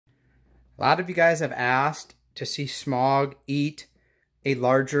A lot of you guys have asked to see Smog eat a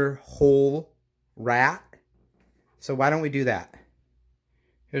larger whole rat. So why don't we do that?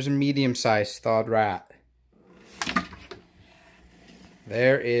 Here's a medium-sized thawed rat.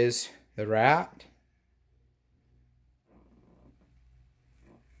 There is the rat.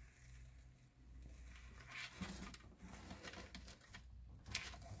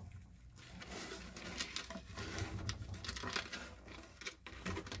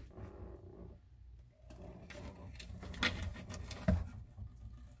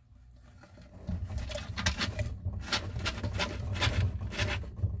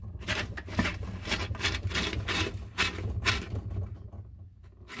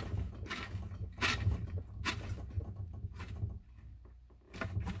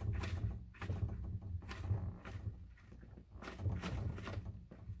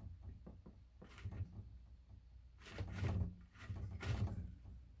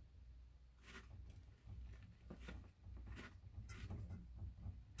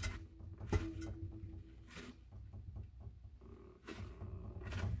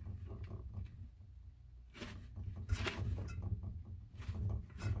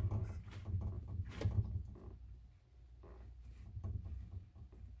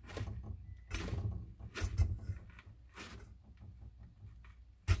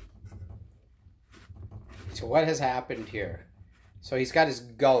 So what has happened here? So he's got his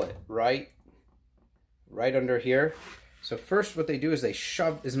gullet right under here. So first what they do is they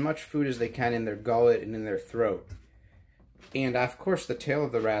shove as much food as they can in their gullet and in their throat. And of course the tail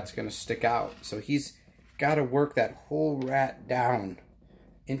of the rat's going to stick out. So he's got to work that whole rat down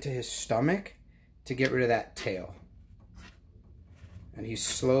into his stomach to get rid of that tail. And he's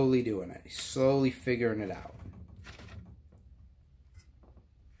slowly doing it. He's slowly figuring it out.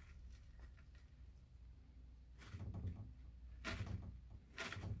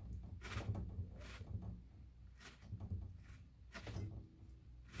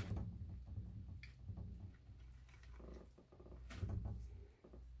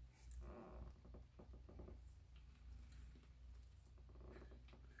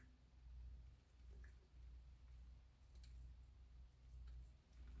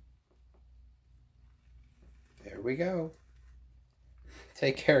 There we go.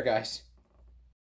 Take care, guys.